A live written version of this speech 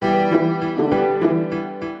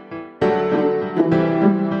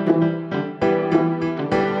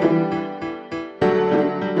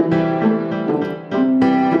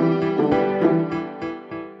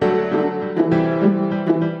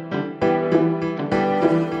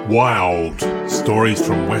Wild, stories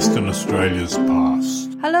from Western Australia's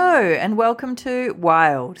past. Hello and welcome to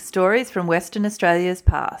Wild, stories from Western Australia's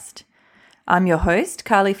past. I'm your host,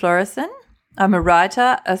 Carly Florison. I'm a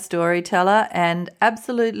writer, a storyteller, and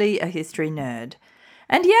absolutely a history nerd.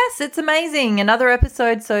 And yes, it's amazing, another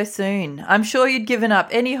episode so soon. I'm sure you'd given up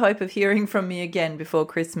any hope of hearing from me again before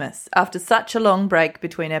Christmas, after such a long break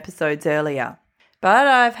between episodes earlier. But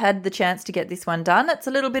I've had the chance to get this one done. It's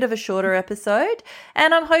a little bit of a shorter episode,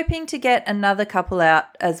 and I'm hoping to get another couple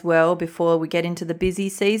out as well before we get into the busy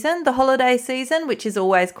season, the holiday season, which is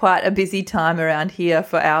always quite a busy time around here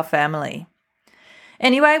for our family.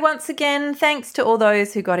 Anyway, once again, thanks to all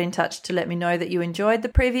those who got in touch to let me know that you enjoyed the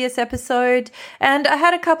previous episode. And I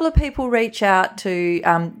had a couple of people reach out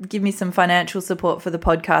to give me some financial support for the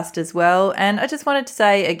podcast as well. And I just wanted to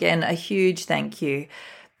say again, a huge thank you.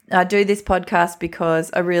 I do this podcast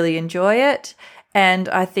because I really enjoy it, and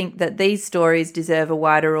I think that these stories deserve a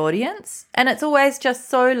wider audience, and it's always just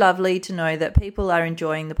so lovely to know that people are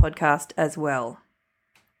enjoying the podcast as well.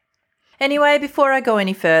 Anyway, before I go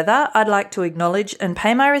any further, I'd like to acknowledge and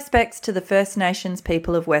pay my respects to the First Nations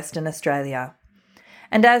people of Western Australia.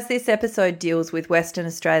 And as this episode deals with Western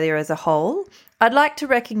Australia as a whole, I'd like to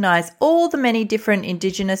recognise all the many different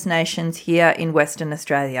Indigenous nations here in Western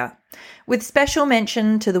Australia, with special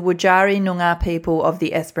mention to the Wurundjeri Noongar people of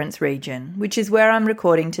the Esperance region, which is where I'm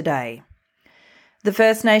recording today. The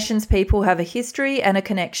First Nations people have a history and a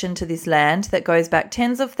connection to this land that goes back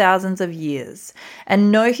tens of thousands of years,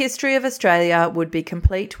 and no history of Australia would be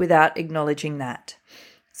complete without acknowledging that.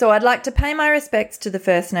 So I'd like to pay my respects to the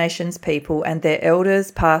First Nations people and their elders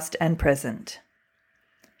past and present.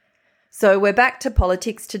 So we're back to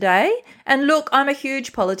politics today, and look, I'm a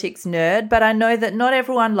huge politics nerd, but I know that not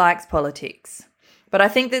everyone likes politics. But I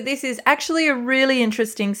think that this is actually a really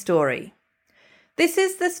interesting story. This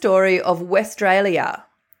is the story of Westralia,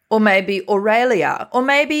 or maybe Aurelia, or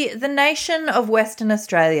maybe the nation of Western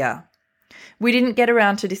Australia. We didn't get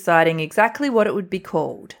around to deciding exactly what it would be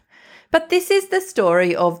called. But this is the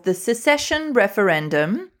story of the secession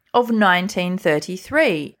referendum of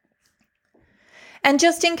 1933. And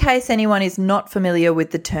just in case anyone is not familiar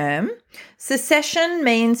with the term, secession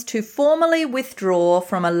means to formally withdraw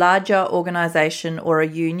from a larger organisation or a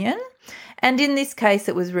union. And in this case,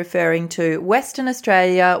 it was referring to Western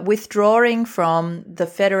Australia withdrawing from the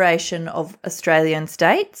Federation of Australian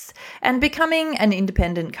States and becoming an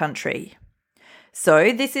independent country.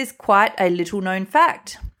 So this is quite a little known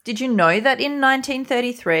fact. Did you know that in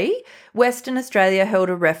 1933, Western Australia held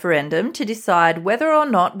a referendum to decide whether or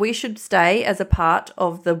not we should stay as a part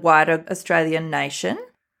of the wider Australian nation,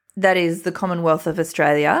 that is, the Commonwealth of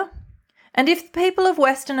Australia? And if the people of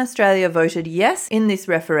Western Australia voted yes in this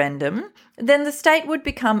referendum, then the state would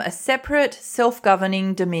become a separate,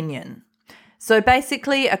 self-governing dominion. So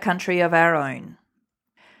basically a country of our own.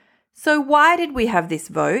 So why did we have this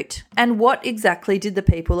vote, and what exactly did the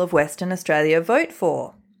people of Western Australia vote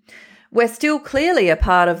for? We're still clearly a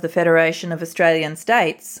part of the Federation of Australian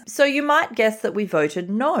States, so you might guess that we voted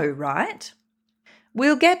no, right?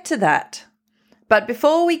 We'll get to that. But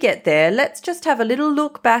before we get there, let's just have a little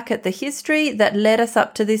look back at the history that led us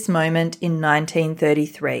up to this moment in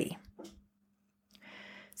 1933.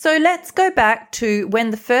 So let's go back to when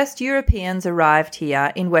the first Europeans arrived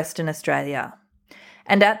here in Western Australia.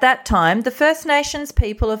 And at that time, the First Nations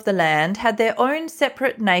people of the land had their own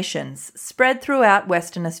separate nations spread throughout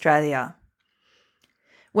Western Australia.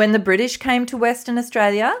 When the British came to Western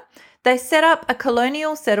Australia, they set up a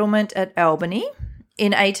colonial settlement at Albany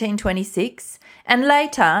in 1826, and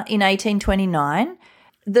later, in 1829,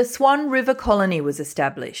 the Swan River Colony was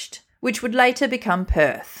established, which would later become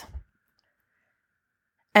Perth.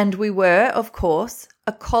 And we were, of course,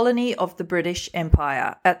 a colony of the British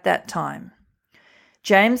Empire at that time.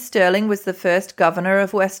 James Stirling was the first governor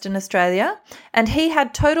of Western Australia, and he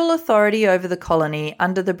had total authority over the colony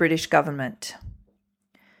under the British government.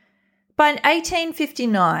 By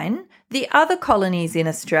 1859, the other colonies in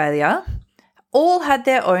Australia all had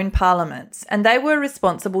their own parliaments, and they were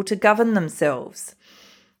responsible to govern themselves.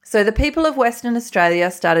 So the people of Western Australia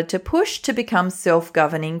started to push to become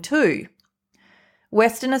self-governing too.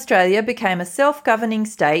 Western Australia became a self-governing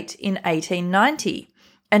state in 1890,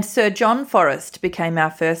 and Sir John Forrest became our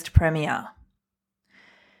first Premier.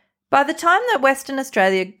 By the time that Western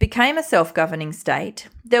Australia became a self-governing state,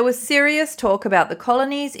 there was serious talk about the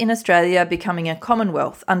colonies in Australia becoming a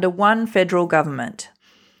Commonwealth under one federal government.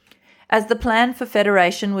 As the plan for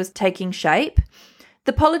federation was taking shape,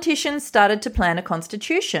 the politicians started to plan a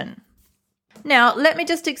constitution. Now, let me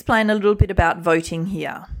just explain a little bit about voting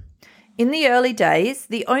here. In the early days,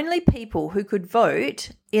 the only people who could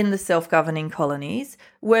vote in the self-governing colonies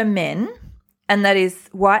were men, and that is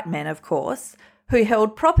white men, of course, who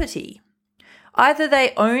held property. Either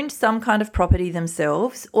they owned some kind of property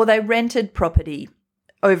themselves or they rented property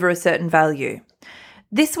over a certain value.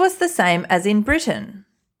 This was the same as in Britain.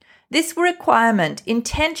 This requirement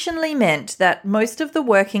intentionally meant that most of the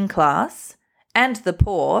working class and the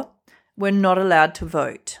poor were not allowed to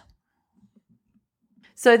vote.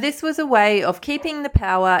 So this was a way of keeping the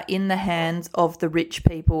power in the hands of the rich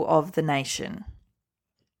people of the nation.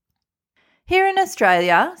 Here in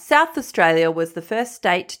Australia, South Australia was the first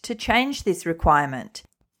state to change this requirement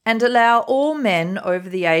and allow all men over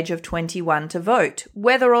the age of 21 to vote,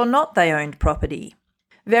 whether or not they owned property.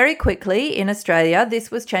 Very quickly in Australia,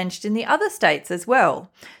 this was changed in the other states as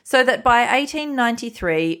well, so that by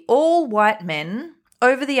 1893, all white men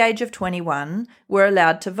over the age of 21 were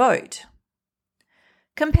allowed to vote.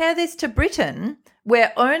 Compare this to Britain,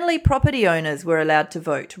 where only property owners were allowed to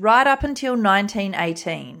vote right up until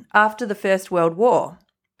 1918, after the First World War.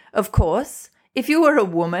 Of course, if you were a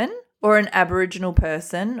woman or an Aboriginal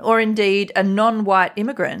person, or indeed a non-white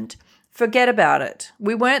immigrant, forget about it.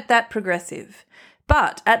 We weren't that progressive.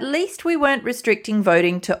 But at least we weren't restricting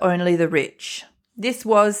voting to only the rich. This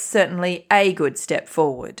was certainly a good step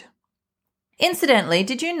forward. Incidentally,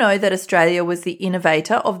 did you know that Australia was the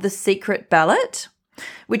innovator of the secret ballot,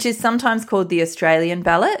 which is sometimes called the Australian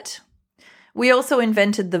ballot? We also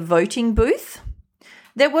invented the voting booth.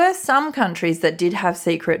 There were some countries that did have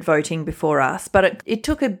secret voting before us, but it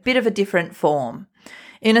took a bit of a different form.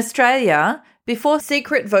 In Australia, before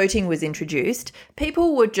secret voting was introduced,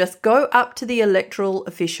 people would just go up to the electoral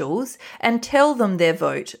officials and tell them their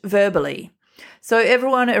vote verbally, so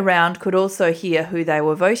everyone around could also hear who they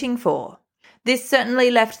were voting for. This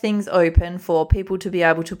certainly left things open for people to be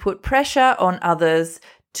able to put pressure on others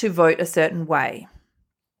to vote a certain way.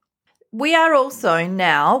 We are also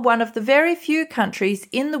now one of the very few countries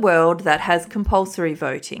in the world that has compulsory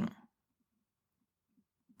voting.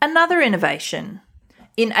 Another innovation.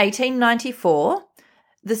 In 1894,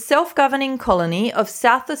 the self-governing colony of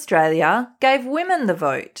South Australia gave women the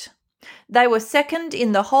vote. They were second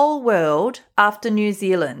in the whole world after New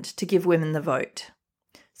Zealand to give women the vote.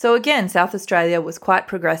 So again, South Australia was quite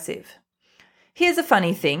progressive. Here's a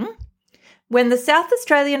funny thing. When the South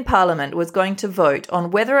Australian Parliament was going to vote on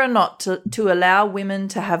whether or not to allow women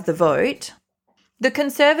to have the vote, the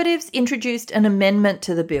Conservatives introduced an amendment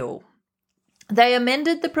to the bill. They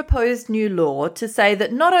amended the proposed new law to say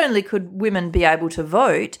that not only could women be able to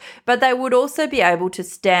vote, but they would also be able to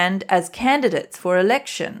stand as candidates for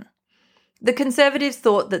election. The Conservatives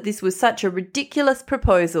thought that this was such a ridiculous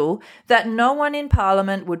proposal that no one in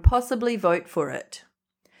Parliament would possibly vote for it.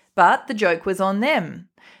 But the joke was on them.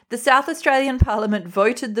 The South Australian Parliament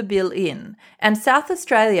voted the bill in, and South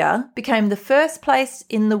Australia became the first place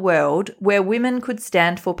in the world where women could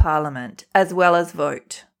stand for Parliament, as well as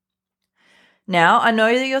vote. Now, I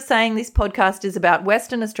know that you're saying this podcast is about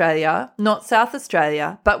Western Australia, not South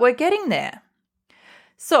Australia, but we're getting there.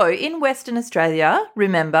 So, in Western Australia,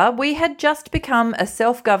 remember, we had just become a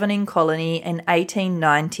self-governing colony in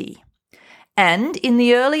 1890. And in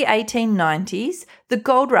the early 1890s, the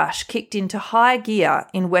gold rush kicked into high gear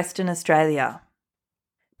in Western Australia.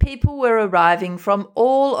 People were arriving from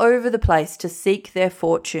all over the place to seek their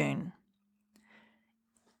fortune.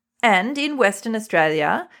 And in Western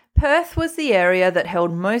Australia, Perth was the area that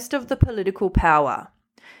held most of the political power.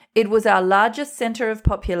 It was our largest centre of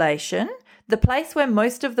population, the place where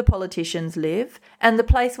most of the politicians live, and the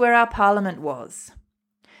place where our parliament was.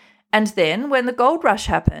 And then, when the gold rush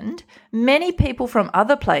happened, many people from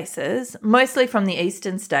other places, mostly from the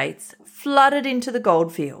eastern states, flooded into the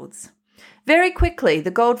goldfields. Very quickly,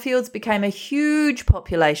 the goldfields became a huge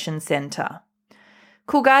population centre.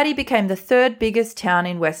 Coolgardie became the third biggest town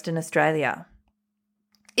in Western Australia.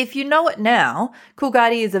 If you know it now,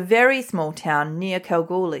 Coolgardie is a very small town near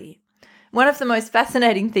Kalgoorlie. One of the most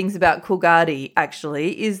fascinating things about Coolgardie,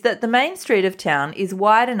 actually, is that the main street of town is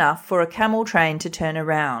wide enough for a camel train to turn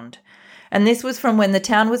around. And this was from when the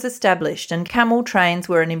town was established and camel trains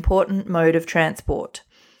were an important mode of transport.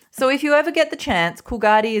 So if you ever get the chance,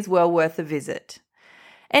 Coolgardie is well worth a visit.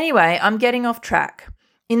 Anyway, I'm getting off track.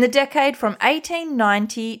 In the decade from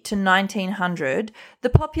 1890 to 1900, the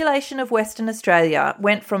population of Western Australia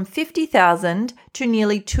went from 50,000 to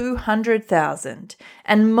nearly 200,000,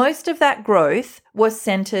 and most of that growth was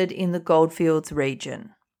centred in the Goldfields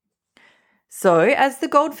region. So, as the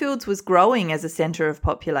Goldfields was growing as a centre of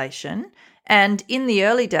population, and in the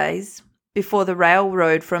early days, before the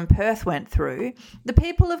railroad from Perth went through, the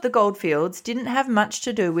people of the Goldfields didn't have much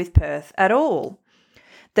to do with Perth at all.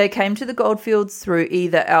 They came to the goldfields through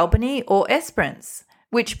either Albany or Esperance,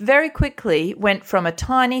 which very quickly went from a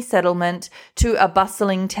tiny settlement to a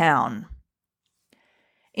bustling town.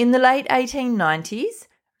 In the late 1890s,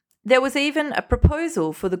 there was even a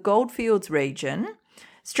proposal for the Goldfields region,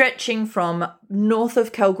 stretching from north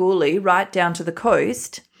of Kalgoorlie right down to the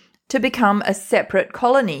coast, to become a separate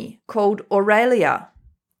colony called Aurelia.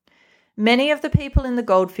 Many of the people in the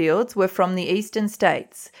goldfields were from the eastern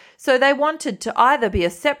states, so they wanted to either be a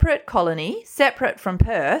separate colony, separate from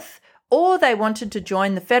Perth, or they wanted to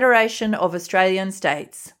join the Federation of Australian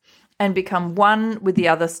States and become one with the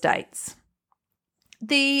other states.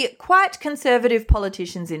 The quite conservative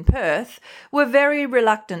politicians in Perth were very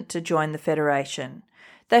reluctant to join the Federation.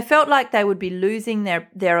 They felt like they would be losing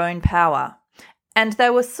their own power, and they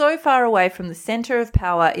were so far away from the centre of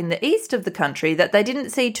power in the east of the country that they didn't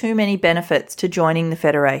see too many benefits to joining the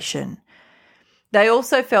Federation. They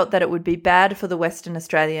also felt that it would be bad for the Western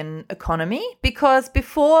Australian economy because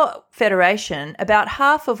before Federation, about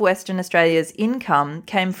half of Western Australia's income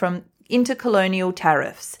came from intercolonial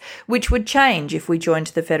tariffs, which would change if we joined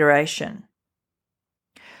the Federation.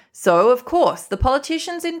 So, of course, the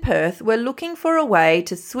politicians in Perth were looking for a way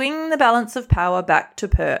to swing the balance of power back to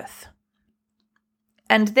Perth.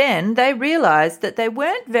 And then they realised that there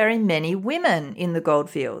weren't very many women in the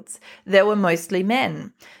goldfields. There were mostly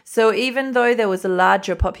men. So even though there was a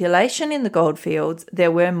larger population in the goldfields,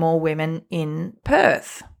 there were more women in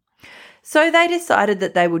Perth. So they decided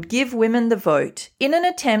that they would give women the vote in an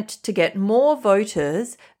attempt to get more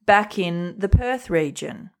voters back in the Perth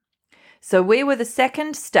region. So we were the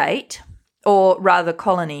second state, or rather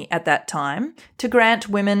colony at that time, to grant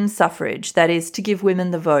women suffrage, that is, to give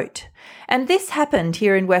women the vote. And this happened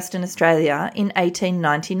here in Western Australia in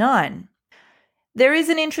 1899. There is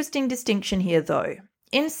an interesting distinction here though.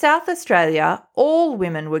 In South Australia, all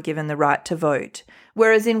women were given the right to vote,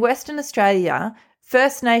 whereas in Western Australia,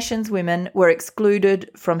 First Nations women were excluded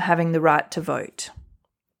from having the right to vote.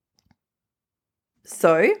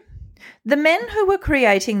 So, the men who were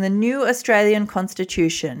creating the new Australian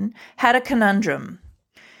Constitution had a conundrum.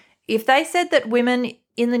 If they said that women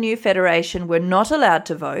in the new Federation were not allowed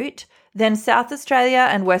to vote, then South Australia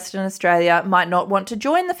and Western Australia might not want to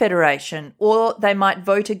join the Federation, or they might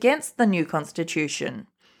vote against the new Constitution.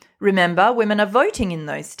 Remember, women are voting in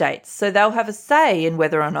those states, so they'll have a say in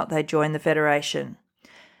whether or not they join the Federation.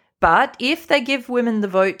 But if they give women the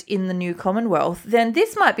vote in the new Commonwealth, then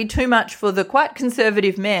this might be too much for the quite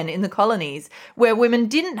conservative men in the colonies where women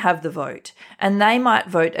didn't have the vote, and they might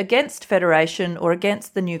vote against Federation or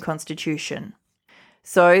against the new Constitution.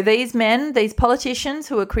 So these men, these politicians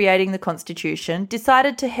who were creating the Constitution,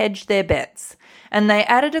 decided to hedge their bets, and they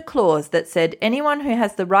added a clause that said anyone who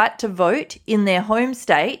has the right to vote in their home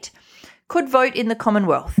state could vote in the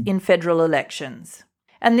Commonwealth in federal elections.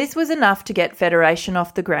 And this was enough to get Federation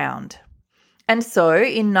off the ground. And so,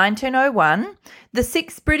 in 1901, the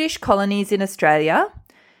 6 British colonies in Australia,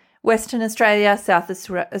 Western Australia, South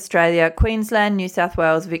Australia, Queensland, New South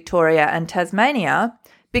Wales, Victoria and Tasmania,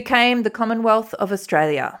 became the Commonwealth of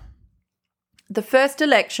Australia. The first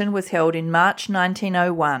election was held in March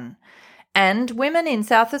 1901, and women in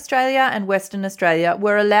South Australia and Western Australia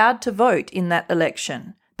were allowed to vote in that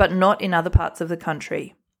election, but not in other parts of the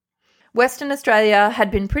country. Western Australia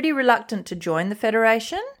had been pretty reluctant to join the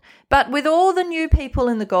Federation, but with all the new people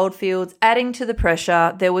in the goldfields adding to the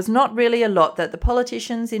pressure, there was not really a lot that the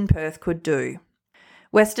politicians in Perth could do.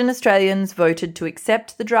 Western Australians voted to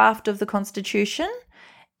accept the draft of the Constitution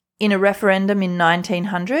in a referendum in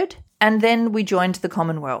 1900, and then we joined the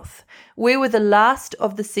Commonwealth. We were the last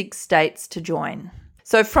of the 6 states to join.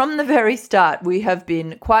 So from the very start, we have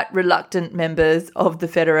been quite reluctant members of the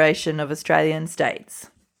Federation of Australian States.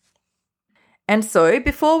 And so,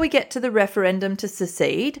 before we get to the referendum to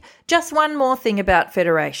secede, just one more thing about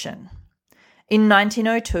Federation. In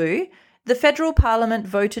 1902, the Federal Parliament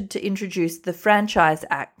voted to introduce the Franchise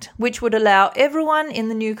Act, which would allow everyone in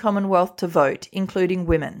the new Commonwealth to vote, including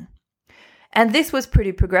women. And this was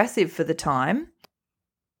pretty progressive for the time.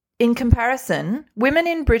 In comparison, women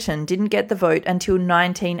in Britain didn't get the vote until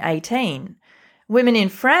 1918. Women in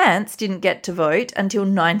France didn't get to vote until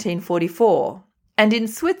 1944. And in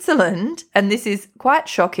Switzerland, and this is quite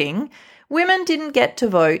shocking, women didn't get to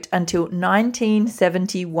vote until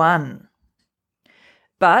 1971.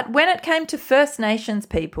 But when it came to First Nations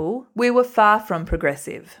people, we were far from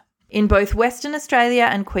progressive. In both Western Australia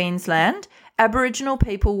and Queensland, Aboriginal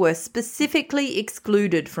people were specifically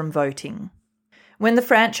excluded from voting. When the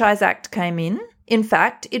Franchise Act came in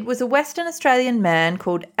fact, it was a Western Australian man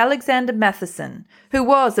called Alexander Matheson, who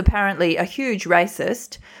was apparently a huge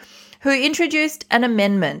racist, who introduced an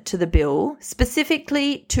amendment to the bill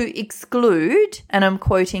specifically to exclude, and I'm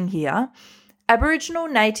quoting here, Aboriginal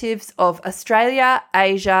natives of Australia,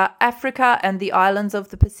 Asia, Africa and the islands of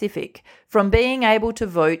the Pacific from being able to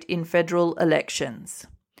vote in federal elections,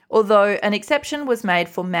 although an exception was made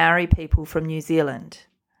for Maori people from New Zealand.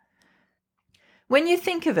 When you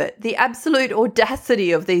think of it, the absolute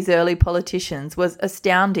audacity of these early politicians was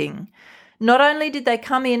astounding. Not only did they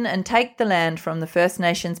come in and take the land from the First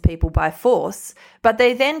Nations people by force, but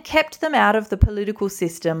they then kept them out of the political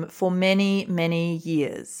system for many, many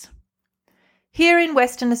years. Here in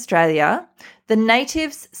Western Australia, the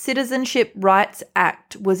Natives Citizenship Rights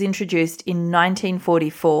Act was introduced in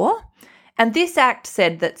 1944, and this act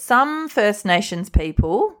said that some First Nations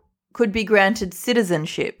people could be granted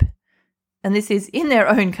citizenship. And this is in their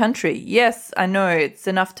own country. Yes, I know it's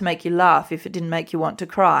enough to make you laugh if it didn't make you want to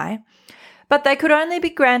cry. But they could only be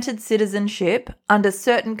granted citizenship under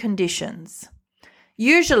certain conditions.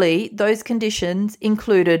 Usually, those conditions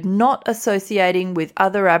included not associating with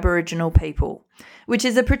other Aboriginal people, which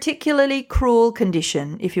is a particularly cruel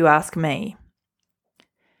condition, if you ask me.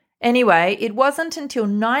 Anyway, it wasn't until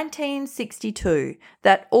 1962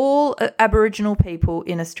 that all Aboriginal people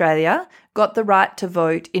in Australia got the right to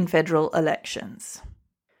vote in federal elections.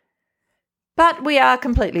 But we are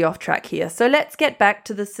completely off track here, so let's get back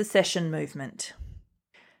to the secession movement.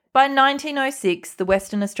 By 1906, the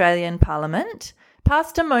Western Australian Parliament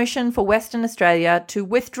passed a motion for Western Australia to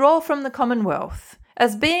withdraw from the Commonwealth,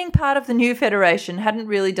 as being part of the new federation hadn't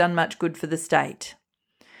really done much good for the state.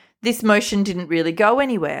 This motion didn't really go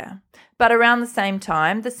anywhere, but around the same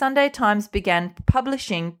time, the Sunday Times began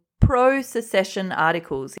publishing pro-secession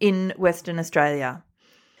articles in Western Australia.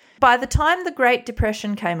 By the time the Great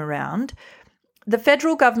Depression came around, the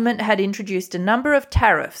federal government had introduced a number of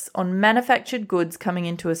tariffs on manufactured goods coming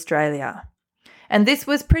into Australia. And this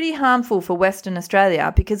was pretty harmful for Western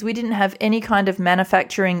Australia because we didn't have any kind of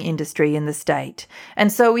manufacturing industry in the state.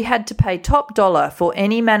 And so we had to pay top dollar for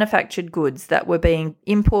any manufactured goods that were being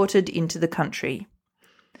imported into the country.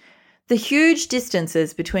 The huge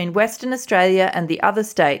distances between Western Australia and the other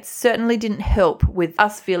states certainly didn't help with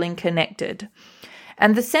us feeling connected.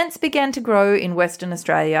 And the sense began to grow in Western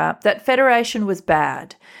Australia that federation was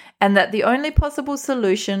bad and that the only possible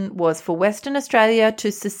solution was for Western Australia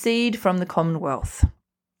to secede from the Commonwealth.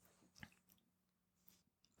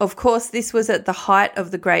 Of course, this was at the height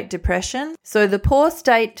of the Great Depression, so the poor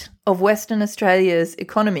state of Western Australia's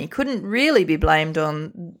economy couldn't really be blamed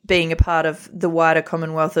on being a part of the wider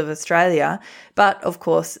Commonwealth of Australia, but of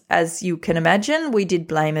course, as you can imagine, we did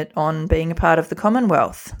blame it on being a part of the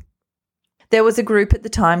Commonwealth. There was a group at the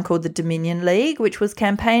time called the Dominion League, which was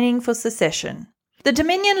campaigning for secession. The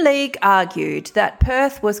Dominion League argued that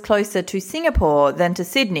Perth was closer to Singapore than to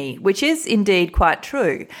Sydney, which is indeed quite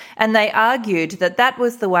true, and they argued that that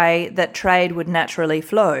was the way that trade would naturally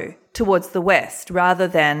flow, towards the west rather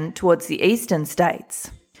than towards the eastern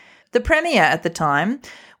states. The Premier at the time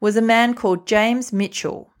was a man called James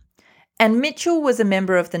Mitchell, and Mitchell was a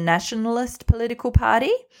member of the Nationalist political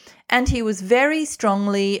party, and he was very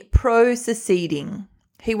strongly pro-seceding.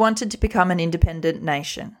 He wanted to become an independent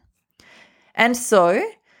nation. And so,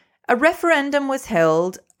 a referendum was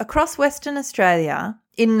held across Western Australia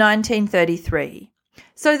in 1933,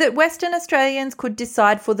 so that Western Australians could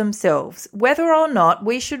decide for themselves whether or not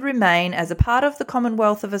we should remain as a part of the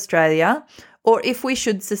Commonwealth of Australia or if we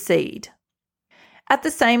should secede. At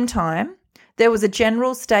the same time, there was a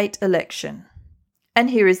general state election. And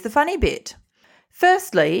here is the funny bit.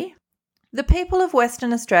 Firstly, the people of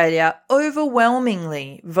Western Australia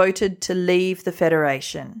overwhelmingly voted to leave the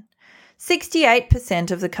Federation.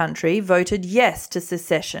 68% of the country voted yes to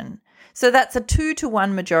secession, so that's a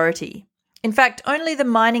 2-to-1 majority. In fact, only the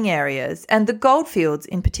mining areas and the goldfields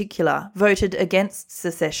in particular voted against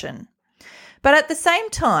secession. But at the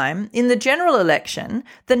same time, in the general election,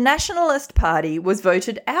 the Nationalist Party was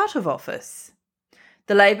voted out of office.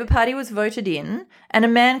 The Labor Party was voted in, and a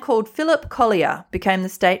man called Philip Collier became the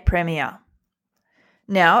state premier.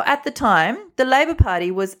 Now, at the time, the Labor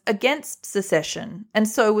Party was against secession, and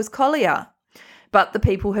so was Collier. But the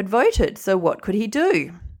people had voted, so what could he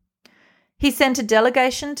do? He sent a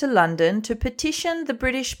delegation to London to petition the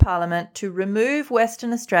British Parliament to remove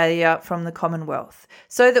Western Australia from the Commonwealth,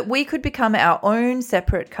 so that we could become our own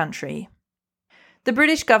separate country. The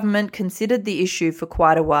British government considered the issue for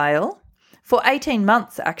quite a while, for 18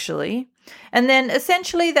 months actually, and then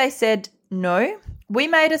essentially they said, no, we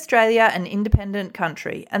made Australia an independent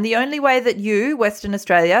country, and the only way that you, Western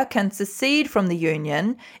Australia, can secede from the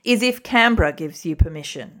Union is if Canberra gives you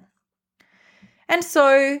permission. And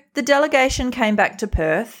so the delegation came back to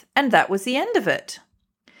Perth, and that was the end of it.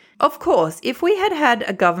 Of course, if we had had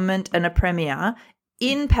a government and a premier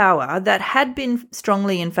in power that had been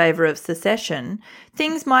strongly in favour of secession,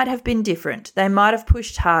 things might have been different. They might have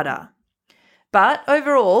pushed harder. But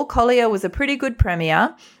overall, Collier was a pretty good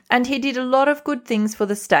premier, and he did a lot of good things for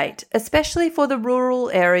the state, especially for the rural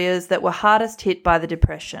areas that were hardest hit by the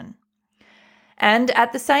Depression. And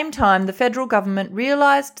at the same time, the federal government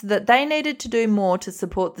realised that they needed to do more to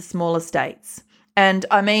support the smaller states. And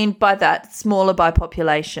I mean by that, smaller by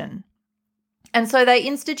population. And so they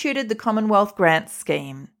instituted the Commonwealth Grants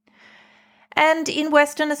Scheme. And in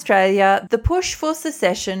Western Australia, the push for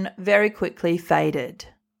secession very quickly faded.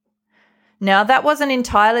 Now, that wasn't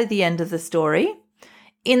entirely the end of the story.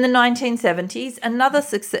 In the 1970s, another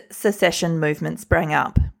secession movement sprang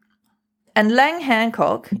up. And Lang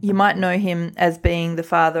Hancock, you might know him as being the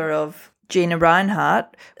father of Gina Rinehart,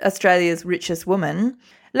 Australia's richest woman.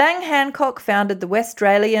 Lang Hancock founded the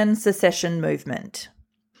Westralian secession movement.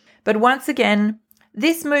 But once again,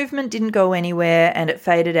 this movement didn't go anywhere and it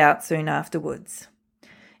faded out soon afterwards.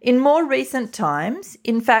 In more recent times,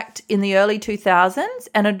 in fact in the early 2000s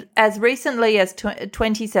and as recently as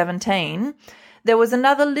 2017, there was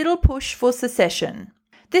another little push for secession.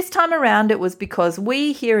 This time around it was because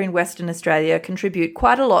we here in Western Australia contribute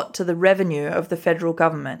quite a lot to the revenue of the federal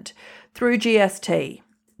government through GST.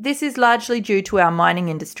 This is largely due to our mining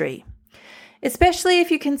industry. Especially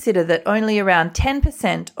if you consider that only around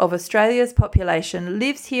 10% of Australia's population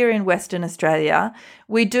lives here in Western Australia,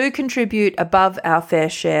 we do contribute above our fair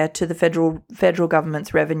share to the federal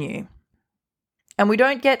government's revenue. And we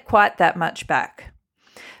don't get quite that much back.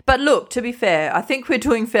 But look, to be fair, I think we're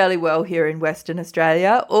doing fairly well here in Western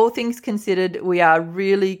Australia. All things considered, we are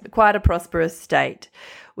really quite a prosperous state.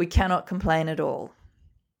 We cannot complain at all.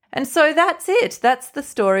 And so that's it. That's the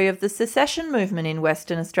story of the secession movement in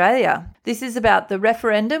Western Australia. This is about the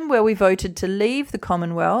referendum where we voted to leave the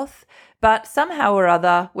Commonwealth, but somehow or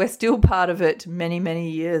other, we're still part of it many, many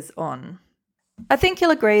years on. I think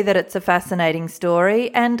you'll agree that it's a fascinating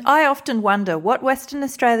story, and I often wonder what Western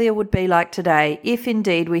Australia would be like today if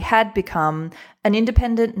indeed we had become an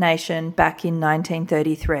independent nation back in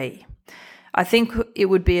 1933. I think it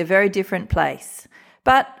would be a very different place.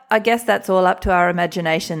 But I guess that's all up to our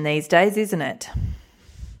imagination these days, isn't it?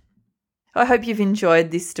 I hope you've enjoyed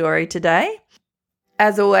this story today.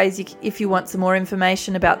 As always, if you want some more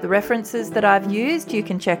information about the references that I've used, you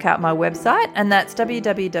can check out my website, and that's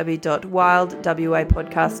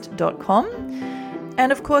www.wildwapodcast.com.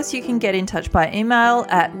 And of course, you can get in touch by email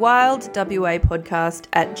at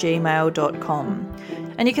wildwapodcast@gmail.com.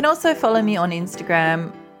 And you can also follow me on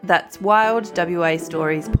Instagram. That's Wild WA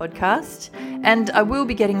Stories Podcast, and I will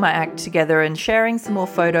be getting my act together and sharing some more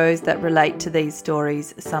photos that relate to these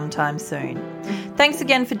stories sometime soon. Thanks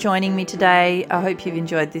again for joining me today. I hope you've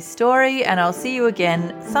enjoyed this story, and I'll see you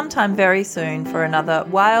again sometime very soon for another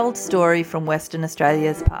wild story from Western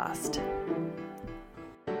Australia's past.